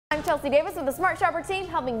I'm Chelsea Davis with the Smart Shopper team,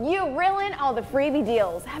 helping you reel in all the freebie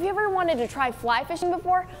deals. Have you ever wanted to try fly fishing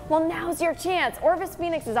before? Well, now's your chance. Orvis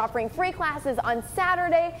Phoenix is offering free classes on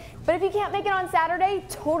Saturday, but if you can't make it on Saturday,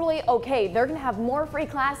 totally okay. They're going to have more free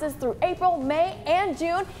classes through April, May, and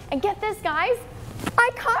June. And get this, guys,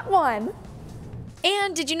 I caught one.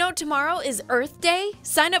 And did you know tomorrow is Earth Day?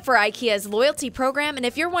 Sign up for Ikea's loyalty program, and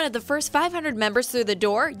if you're one of the first 500 members through the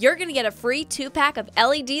door, you're going to get a free 2-pack of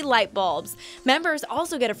LED light bulbs. Members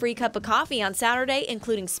also get a free cup of coffee on Saturday,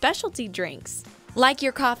 including specialty drinks. Like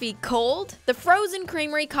your coffee cold? The Frozen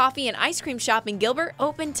Creamery Coffee and Ice Cream Shop in Gilbert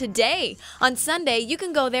opened today. On Sunday, you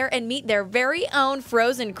can go there and meet their very own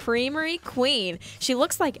Frozen Creamery Queen. She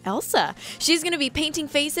looks like Elsa. She's going to be painting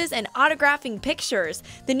faces and autographing pictures.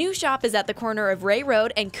 The new shop is at the corner of Ray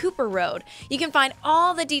Road and Cooper Road. You can find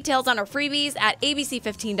all the details on our freebies at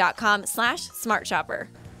abc15.com/smartshopper.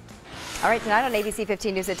 All right, tonight on ABC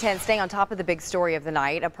 15 News at 10, staying on top of the big story of the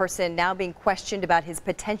night, a person now being questioned about his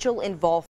potential involvement